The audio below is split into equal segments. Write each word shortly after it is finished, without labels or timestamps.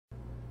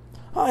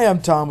Hi,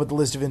 I'm Tom with the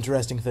list of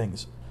interesting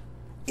things.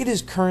 It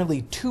is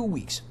currently 2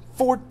 weeks,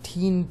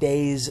 14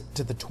 days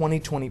to the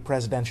 2020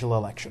 presidential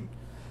election.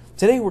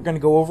 Today we're going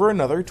to go over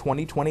another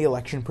 2020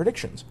 election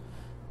predictions.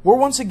 We're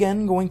once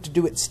again going to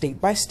do it state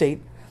by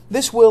state.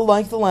 This will,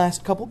 like the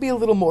last couple, be a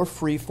little more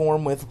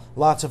freeform with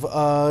lots of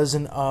uhs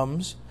and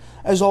ums.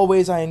 As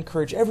always, I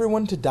encourage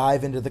everyone to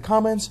dive into the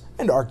comments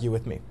and argue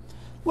with me.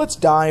 Let's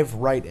dive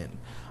right in.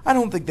 I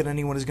don't think that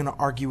anyone is going to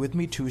argue with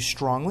me too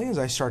strongly as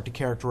I start to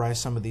characterize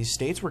some of these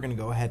states. We're going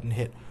to go ahead and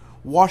hit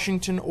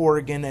Washington,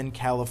 Oregon, and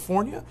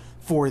California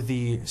for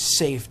the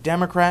safe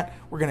Democrat.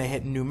 We're going to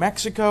hit New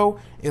Mexico,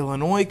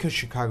 Illinois, because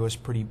Chicago is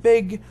pretty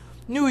big,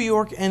 New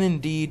York, and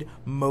indeed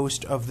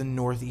most of the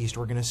Northeast.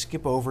 We're going to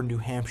skip over New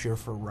Hampshire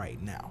for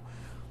right now.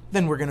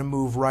 Then we're going to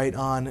move right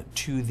on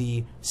to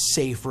the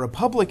safe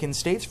Republican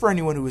states. For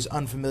anyone who is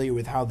unfamiliar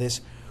with how this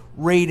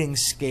rating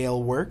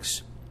scale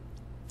works,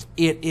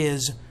 it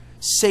is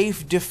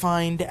safe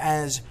defined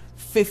as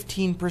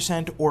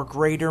 15% or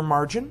greater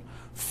margin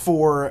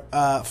for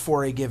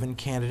a given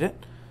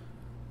candidate.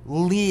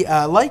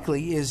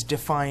 Likely is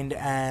defined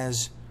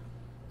as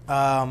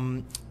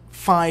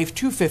 5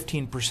 to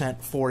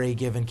 15% for a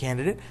given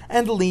candidate,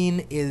 and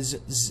lean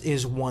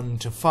is 1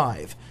 to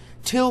 5.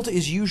 Tilt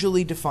is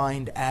usually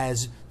defined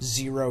as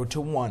 0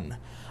 to 1.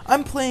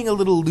 I'm playing a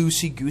little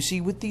loosey-goosey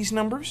with these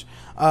numbers,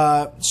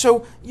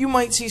 so you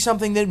might see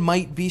something that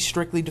might be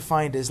strictly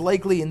defined as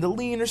likely in the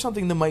lean, or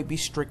something that might be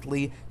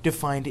strictly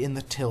defined in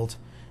the tilt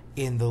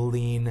in the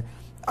lean.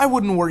 I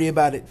wouldn't worry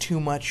about it too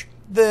much.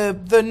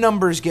 The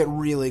numbers get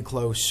really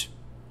close,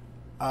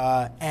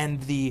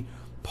 and the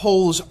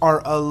polls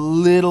are a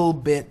little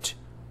bit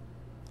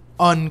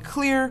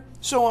unclear,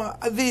 so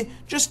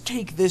just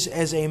take this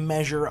as a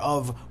measure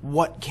of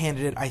what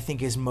candidate I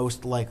think is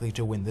most likely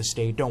to win the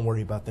state. Don't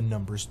worry about the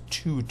numbers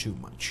too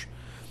much.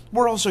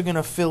 We're also going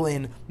to fill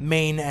in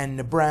Maine and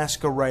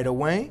Nebraska right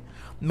away.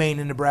 Maine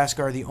and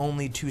Nebraska are the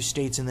only two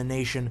states in the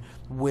nation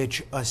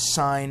which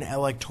assign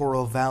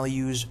electoral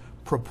values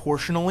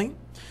proportionally.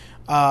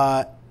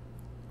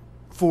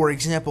 For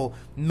example,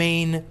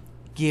 Maine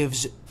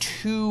gives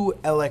 2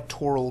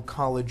 electoral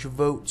college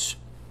votes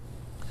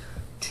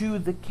to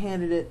the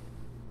candidate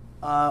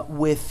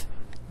with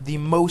the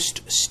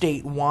most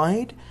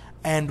statewide,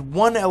 and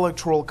 1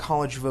 electoral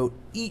college vote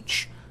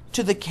each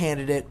to the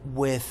candidate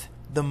with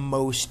the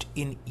most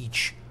in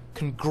each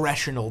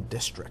congressional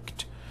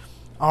district.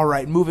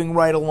 Alright, moving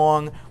right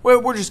along,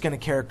 we're just going to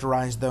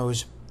characterize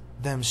those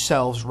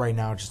themselves right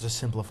now just to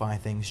simplify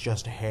things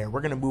just a hair.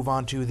 We're going to move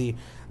on to the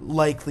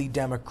likely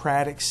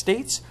Democratic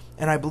states,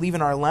 and I believe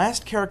in our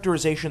last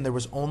characterization there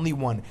was only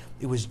one.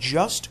 It was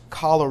just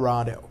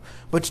Colorado.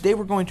 But today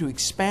we're going to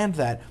expand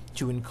that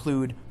to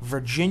include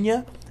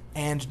Virginia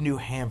and New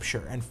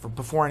Hampshire. And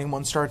before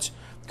anyone starts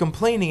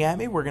complaining at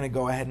me, we're going to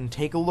go ahead and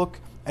take a look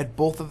at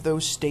both of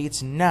those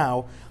states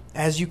now.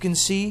 As you can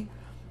see,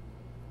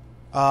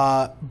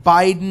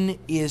 Biden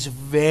is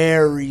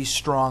very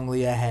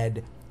strongly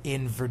ahead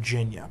in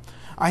Virginia.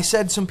 I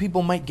said some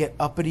people might get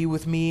uppity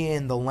with me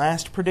in the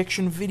last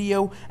prediction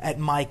video at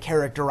my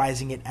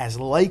characterizing it as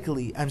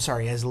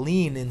as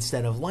lean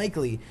instead of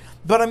likely,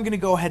 but I'm going to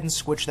go ahead and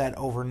switch that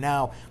over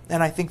now,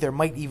 and I think there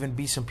might even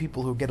be some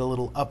people who get a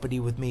little uppity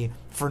with me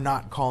for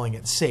not calling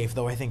it safe,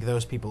 though I think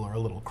those people are a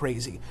little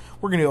crazy.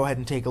 We're going to go ahead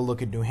and take a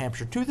look at New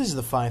Hampshire too. This is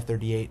the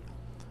 538.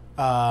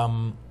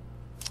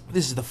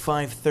 This is the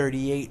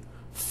 538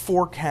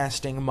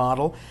 forecasting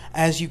model.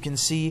 As you can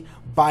see,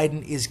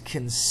 Biden is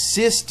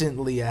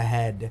consistently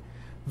ahead,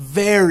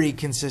 very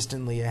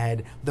consistently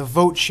ahead. The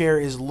vote share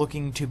is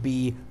looking to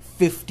be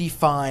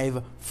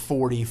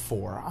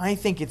 55-44. I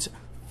think it's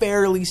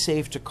fairly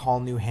safe to call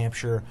New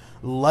Hampshire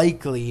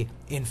likely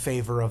in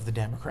favor of the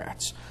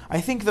Democrats. I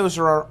think those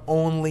are our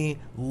only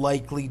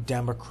likely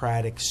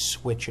Democratic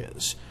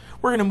switches.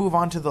 We're going to move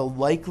on to the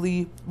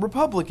likely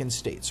Republican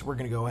states. We're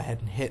going to go ahead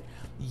and hit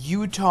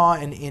Utah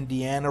and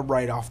Indiana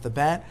right off the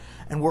bat,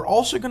 and we're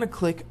also going to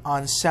click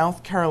on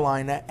South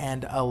Carolina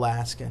and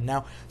Alaska.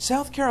 Now,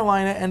 South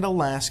Carolina and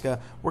Alaska,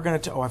 we're going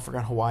to, I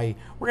forgot Hawaii.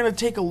 We're going to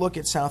take a look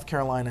at South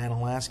Carolina and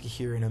Alaska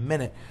here in a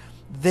minute.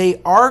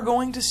 They are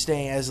going to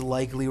stay as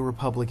likely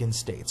Republican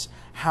states.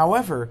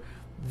 However,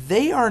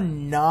 they are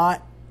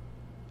not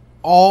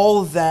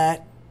all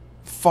that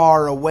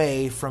far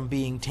away from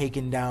being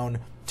taken down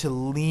to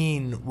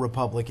lean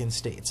Republican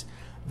states.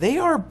 They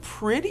are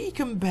pretty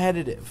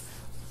competitive.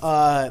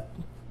 1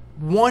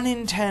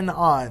 in 10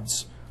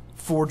 odds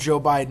for Joe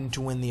Biden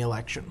to win the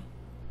election.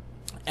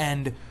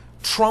 And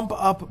Trump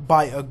up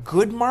by a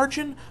good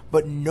margin,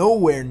 but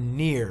nowhere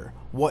near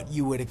what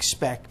you would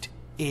expect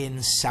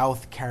in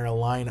South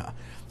Carolina.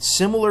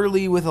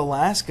 Similarly with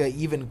Alaska,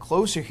 even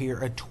closer here,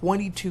 a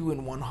 22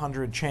 in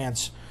 100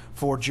 chance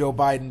for Joe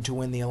Biden to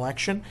win the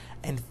election,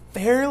 and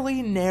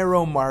fairly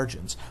narrow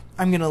margins.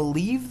 I'm going to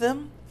leave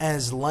them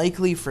as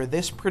likely for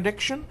this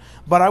prediction,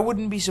 but I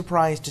wouldn't be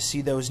surprised to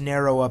see those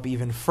narrow up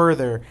even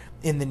further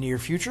in the near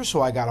future,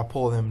 so I got to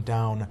pull them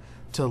down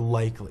to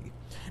likely.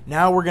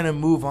 Now we're going to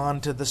move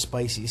on to the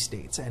spicy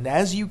states. And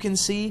as you can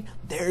see,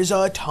 there's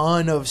a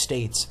ton of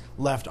states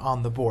left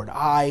on the board.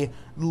 I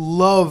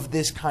love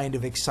this kind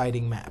of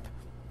exciting map.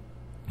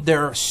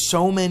 There are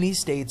so many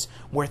states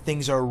where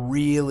things are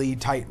really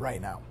tight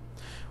right now.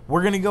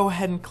 We're going to go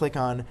ahead and click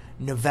on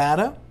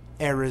Nevada,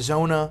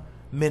 Arizona,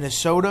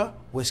 Minnesota,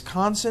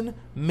 Wisconsin,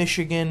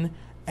 Michigan,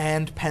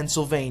 and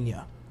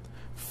Pennsylvania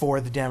for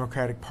the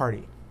Democratic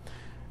Party.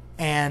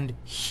 And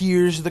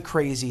here's the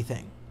crazy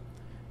thing.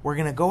 We're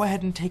going to go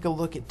ahead and take a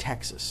look at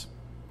Texas.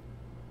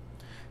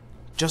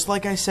 Just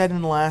like I said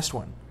in the last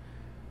one,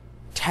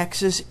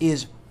 Texas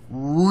is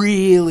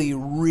really,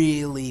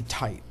 really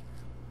tight.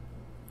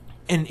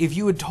 And if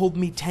you had told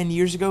me 10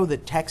 years ago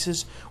that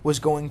Texas was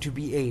going to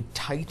be a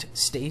tight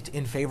state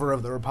in favor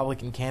of the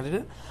Republican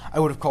candidate, I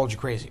would have called you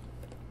crazy.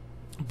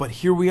 But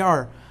here we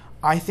are.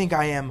 I think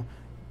I am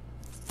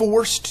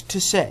forced to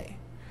say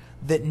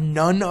that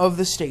none of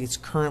the states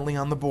currently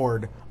on the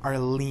board are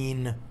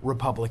lean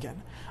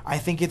Republican. I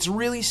think it's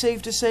really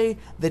safe to say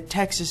that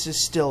Texas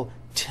is still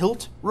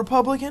tilt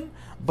Republican,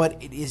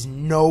 but it is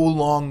no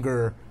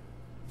longer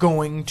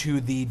going to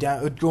the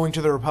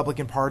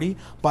Republican Party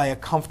by a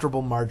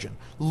comfortable margin.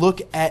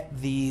 Look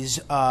at these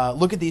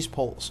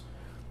polls.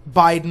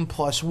 Biden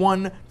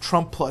 +1,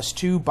 Trump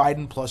 +2,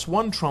 Biden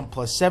 +1, Trump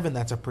 +7.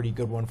 That's a pretty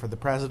good one for the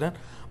president.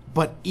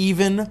 But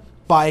even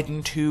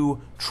Biden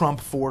 2, Trump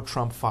 4,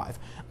 Trump 5.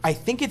 I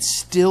think it's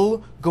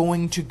still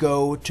going to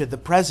go to the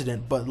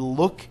president, but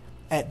look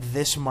at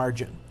this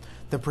margin.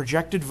 The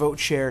projected vote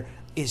share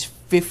is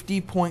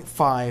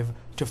 50.5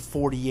 to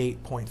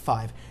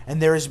 48.5,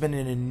 and there has been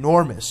an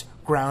enormous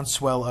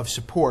groundswell of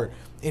support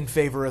in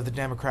favor of the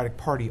Democratic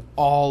Party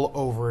all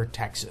over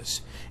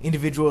Texas.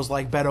 Individuals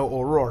like Beto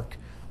O'Rourke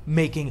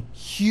making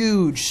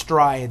huge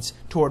strides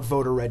toward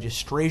voter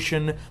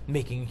registration,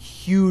 making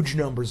huge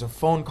numbers of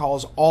phone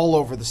calls all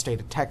over the state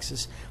of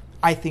Texas.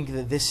 I think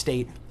that this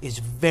state is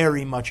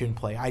very much in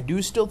play. I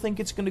do still think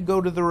it's going to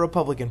go to the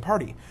Republican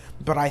Party,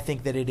 but I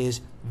think that it is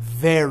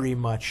very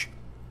much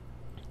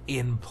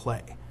in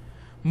play.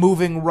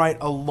 Moving right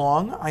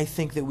along, I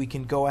think that we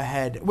can go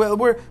ahead. Well,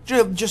 we're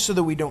just so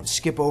that we don't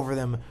skip over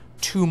them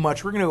too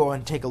much, we're going to go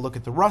and take a look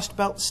at the Rust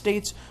Belt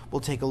states.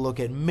 We'll take a look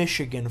at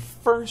Michigan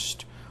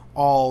first,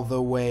 all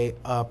the way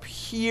up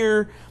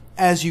here.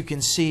 As you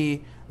can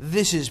see,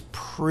 this is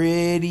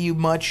pretty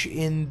much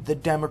in the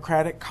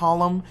Democratic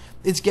column.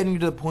 It's getting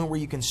to the point where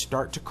you can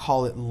start to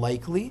call it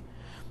likely.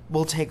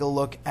 We'll take a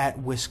look at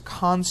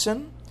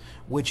Wisconsin,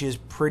 which is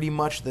pretty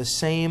much the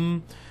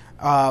same.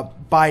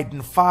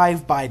 Biden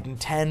 5, Biden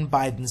 10,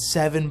 Biden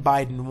 7,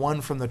 Biden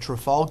 1 from the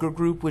Trafalgar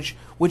Group, which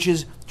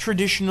is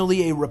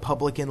traditionally a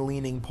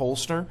Republican-leaning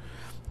pollster.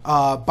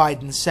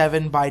 Biden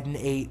 7, Biden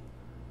 8,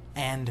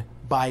 and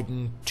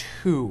Biden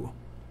 2.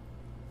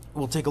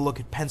 We'll take a look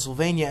at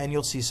Pennsylvania, and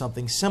you'll see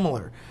something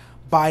similar.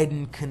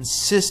 Biden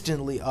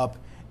consistently up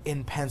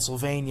in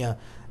Pennsylvania.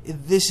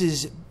 This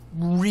is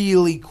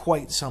really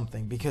quite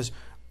something, because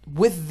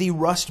with the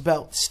Rust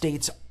Belt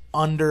states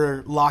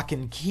under lock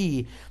and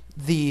key,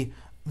 the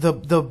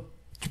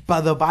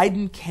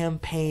Biden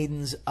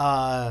campaign's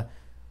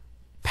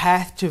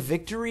path to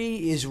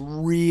victory is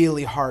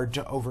really hard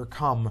to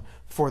overcome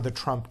for the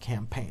Trump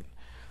campaign.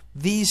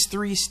 These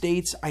three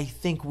states, I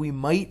think we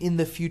might in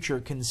the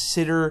future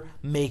consider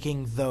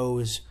making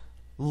those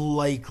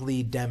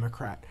likely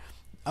Democrat.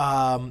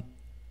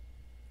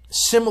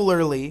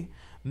 Similarly,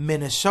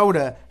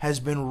 Minnesota has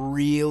been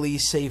really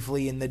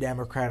safely in the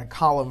Democratic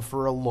column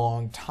for a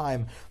long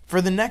time.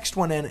 For the next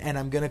one, and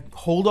I'm going to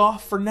hold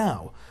off for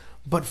now,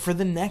 but for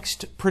the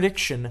next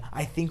prediction,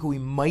 I think we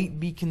might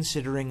be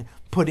considering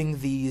putting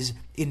these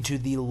into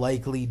the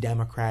likely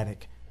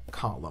Democratic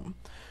column.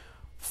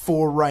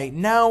 For right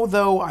now,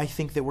 though, I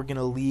think that we're going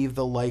to leave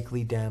the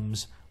likely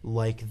Dems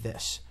like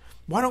this.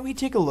 Why don't we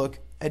take a look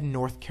at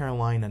North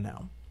Carolina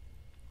now?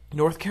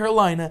 North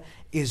Carolina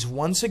is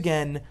once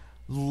again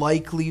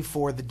likely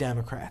for the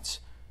Democrats.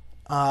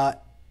 And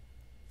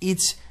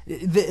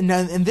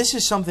this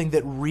is something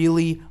that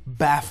really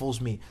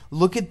baffles me.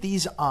 Look at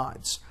these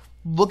odds.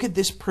 Look at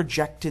this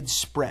projected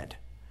spread.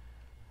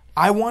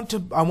 I want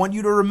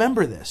you to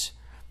remember this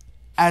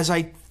as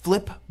I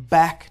flip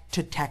back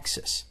to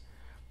Texas.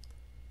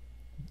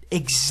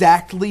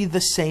 Exactly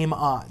the same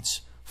odds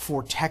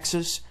for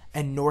Texas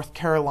and North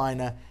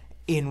Carolina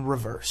in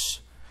reverse.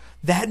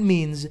 That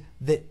means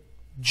that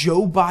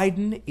Joe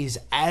Biden is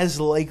as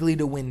likely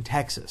to win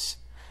Texas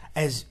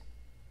as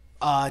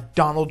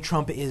Donald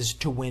Trump is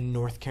to win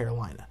North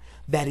Carolina.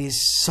 That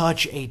is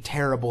such a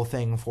terrible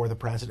thing for the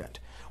president.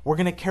 We're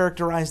going to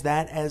characterize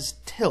that as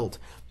tilt,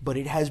 but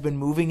it has been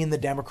moving in the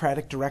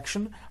Democratic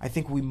direction. I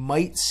think we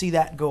might see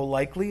that go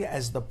likely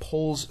as the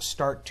polls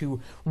start to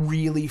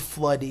really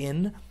flood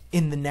in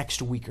the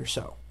next week or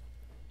so.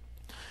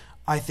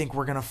 I think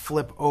we're going to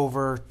flip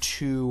over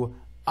to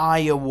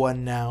Iowa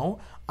now.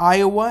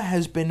 Iowa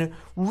has been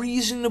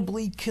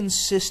reasonably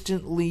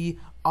consistently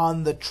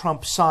on the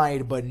Trump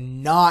side, but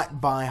not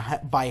by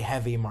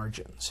heavy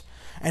margins.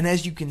 And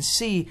as you can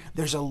see,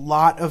 there's a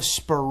lot of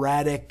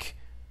sporadic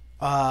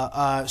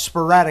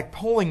sporadic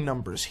polling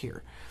numbers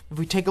here. If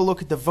we take a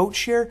look at the vote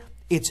share,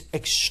 it's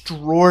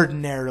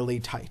extraordinarily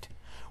tight.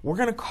 We're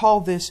going to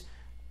call this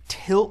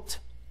tilt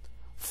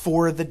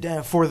for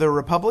the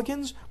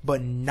Republicans,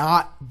 but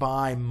not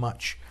by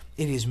much.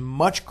 It is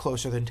much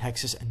closer than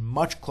Texas and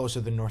much closer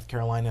than North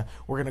Carolina.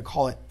 We're going to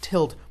call it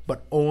tilt,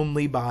 but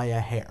only by a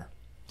hair.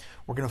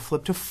 We're going to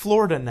flip to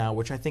Florida now,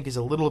 which I think is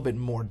a little bit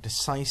more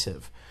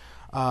decisive.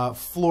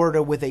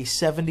 Florida with a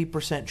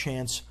 70%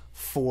 chance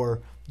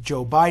for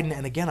Joe Biden.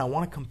 And again, I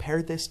want to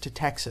compare this to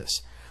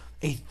Texas.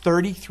 A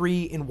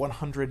 33 in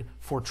 100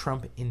 for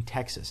Trump in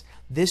Texas.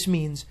 This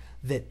means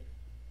that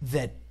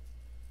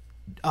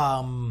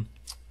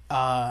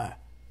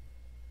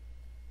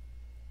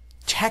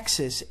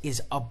Texas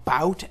is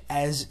about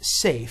as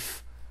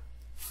safe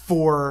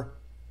for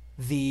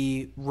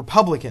the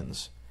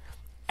Republicans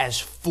as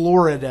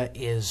Florida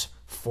is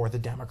for the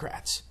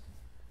Democrats.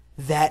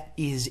 That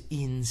is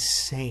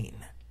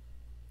insane.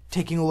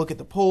 Taking a look at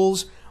the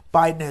polls,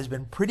 Biden has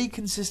been pretty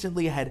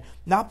consistently ahead,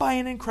 not by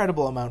an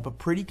incredible amount, but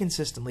pretty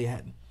consistently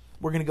ahead.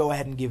 We're going to go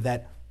ahead and give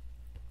that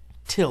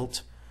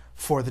tilt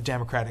for the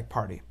Democratic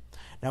Party.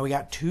 Now we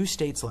got 2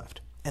 states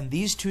left, and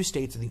these 2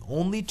 states are the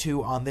only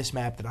 2 on this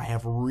map that I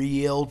have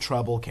real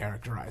trouble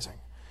characterizing.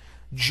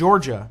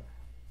 Georgia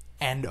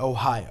and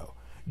Ohio.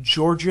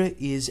 Georgia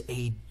is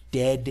a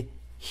dead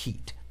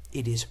heat.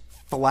 It is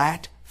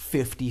flat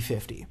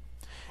 50-50.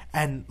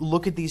 And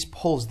look at these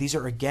polls. These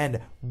are,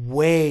 again,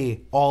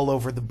 way all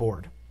over the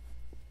board.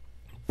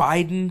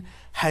 Biden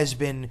has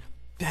been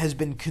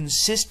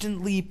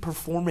consistently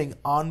performing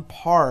on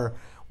par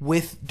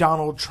with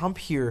Donald Trump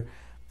here,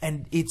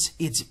 and it's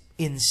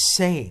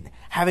insane.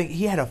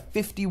 He had a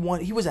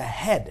 51. He was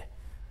ahead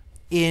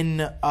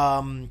in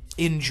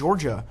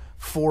Georgia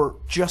for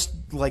just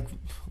like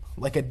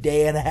a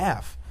day and a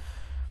half.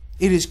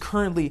 It is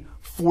currently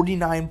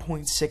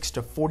 49.6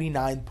 to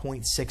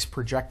 49.6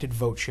 projected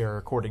vote share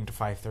according to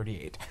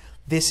 538.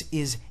 This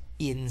is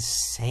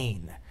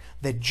insane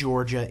that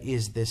Georgia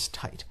is this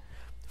tight.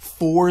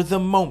 For the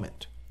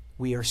moment,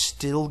 we are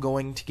still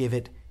going to give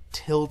it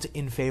tilt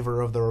in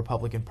favor of the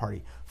Republican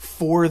Party.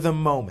 For the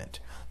moment.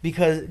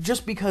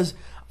 Because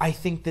I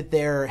think that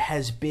there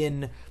has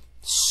been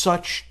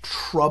such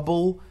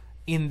trouble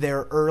in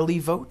their early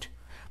vote,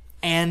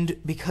 and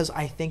because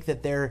I think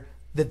that their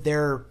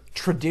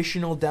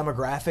traditional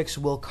demographics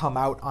will come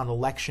out on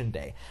election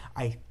day.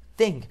 I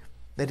think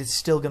that it's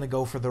still going to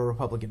go for the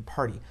Republican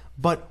Party.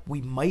 But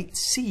we might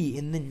see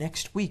in the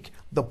next week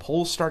the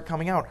polls start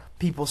coming out.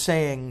 People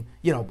saying,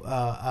 2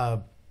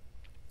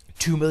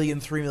 million,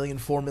 3 million,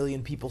 4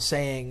 million people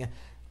saying,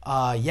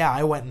 yeah,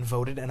 I went and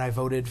voted, and I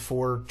voted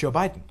for Joe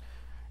Biden.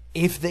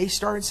 If they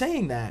start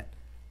saying that,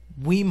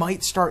 we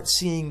might start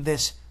seeing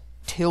this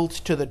tilt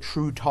to the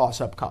true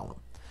toss-up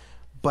column.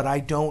 But I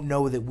don't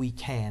know that we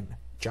can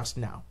just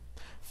now.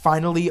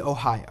 Finally,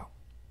 Ohio.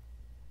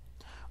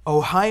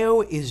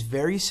 Ohio is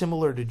very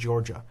similar to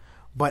Georgia,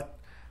 but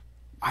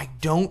I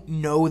don't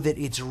know that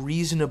it's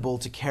reasonable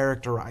to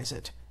characterize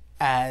it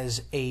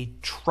as a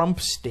Trump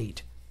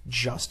state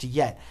just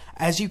yet.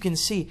 As you can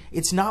see,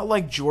 it's not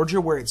like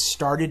Georgia where it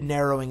started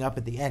narrowing up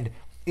at the end.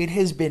 It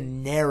has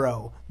been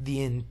narrow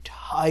the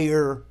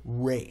entire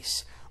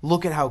race.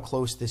 Look at how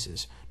close this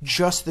is.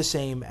 Just the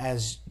same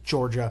as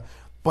Georgia,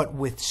 but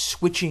with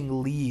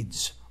switching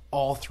leads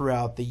all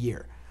throughout the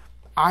year.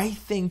 I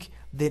think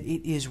that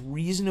it is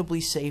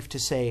reasonably safe to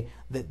say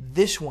that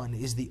this one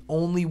is the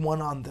only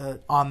one on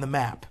the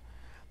map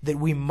that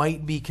we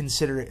might be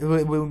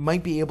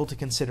able to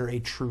consider a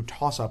true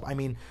toss-up. I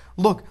mean,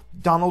 look,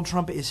 Donald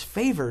Trump is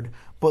favored,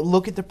 but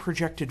look at the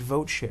projected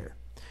vote share.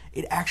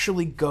 It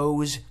actually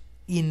goes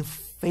in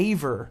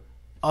favor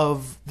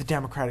of the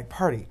Democratic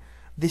Party.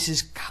 This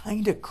is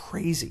kind of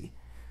crazy.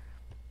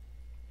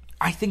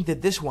 I think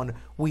that this one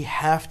we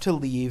have to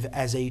leave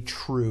as a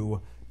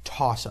true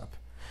toss-up.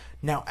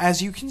 Now,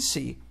 as you can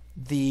see,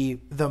 the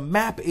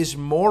map is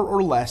more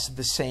or less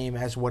the same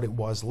as what it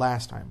was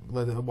last time.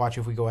 Watch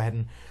if we go ahead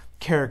and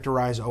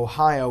characterize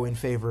Ohio in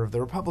favor of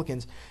the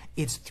Republicans.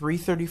 It's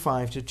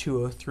 335 to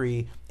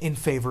 203 in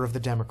favor of the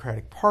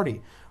Democratic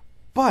Party.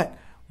 But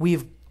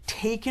we've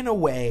taken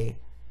away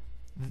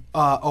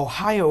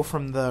Ohio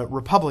from the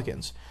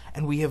Republicans,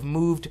 and we have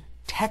moved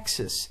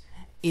Texas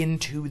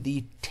into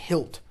the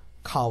tilt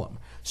column.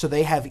 So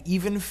they have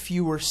even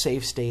fewer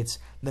safe states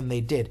than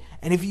they did.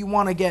 And if you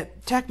want to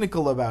get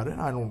technical about it,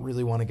 I don't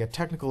really want to get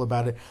technical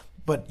about it,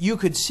 but you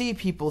could see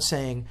people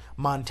saying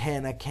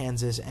Montana,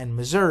 Kansas, and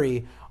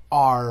Missouri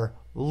are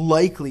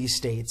likely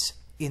states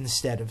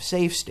instead of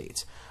safe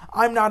states.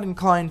 I'm not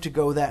inclined to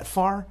go that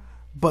far,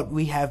 but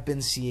we have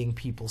been seeing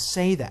people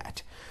say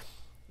that.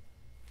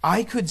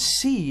 I could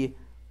see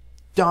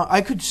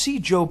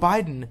Joe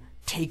Biden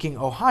taking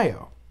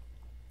Ohio.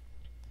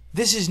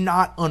 This is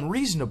not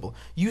unreasonable.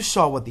 You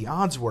saw what the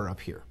odds were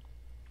up here.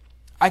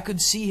 I could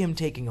see him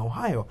taking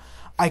Ohio.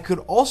 I could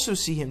also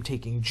see him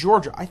taking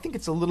Georgia. I think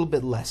it's a little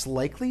bit less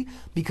likely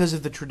because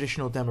of the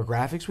traditional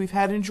demographics we've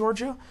had in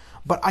Georgia,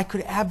 but I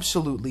could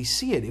absolutely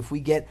see it if we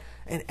get,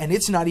 and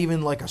it's not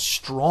even like a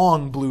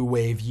strong blue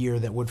wave year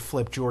that would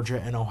flip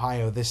Georgia and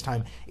Ohio this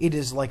time. It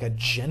is like a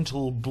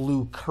gentle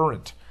blue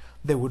current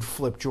that would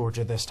flip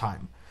Georgia this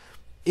time.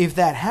 If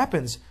that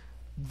happens,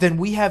 then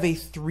we have a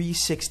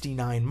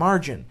 369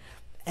 margin,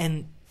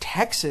 and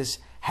Texas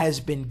has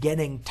been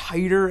getting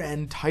tighter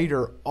and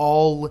tighter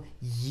all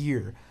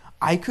year.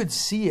 I could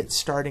see it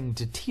starting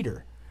to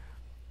teeter.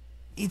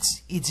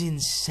 It's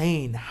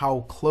insane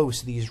how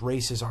close these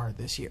races are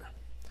this year.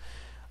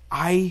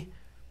 I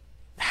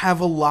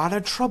have a lot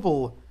of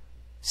trouble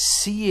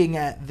seeing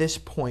at this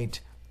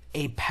point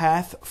a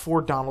path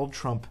for Donald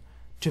Trump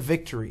to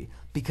victory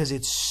because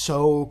it's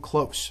so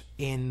close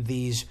in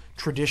these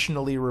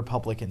traditionally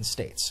Republican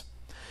states.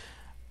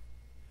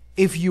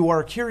 If you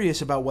are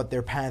curious about what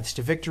their paths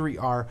to victory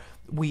are,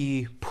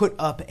 we put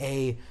up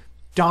a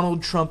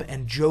Donald Trump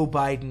and Joe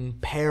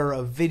Biden pair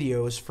of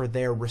videos for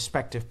their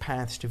respective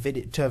paths to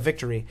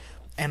victory,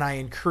 and I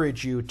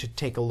encourage you to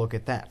take a look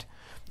at that.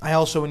 I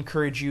also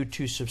encourage you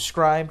to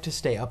subscribe to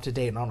stay up to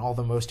date on all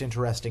the most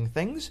interesting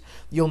things.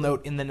 You'll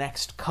note in the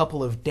next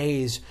couple of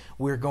days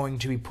we're going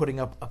to be putting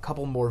up a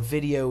couple more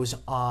videos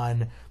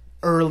on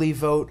early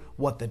vote,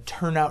 what the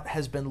turnout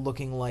has been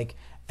looking like,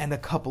 and a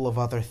couple of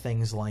other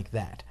things like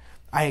that.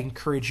 I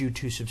encourage you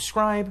to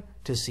subscribe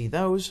to see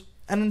those,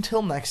 and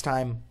until next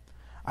time,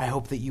 I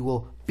hope that you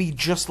will be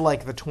just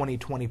like the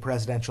 2020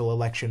 presidential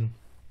election,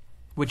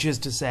 which is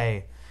to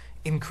say,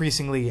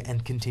 increasingly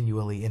and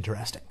continually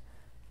interesting.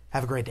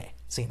 Have a great day.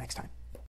 See you next time.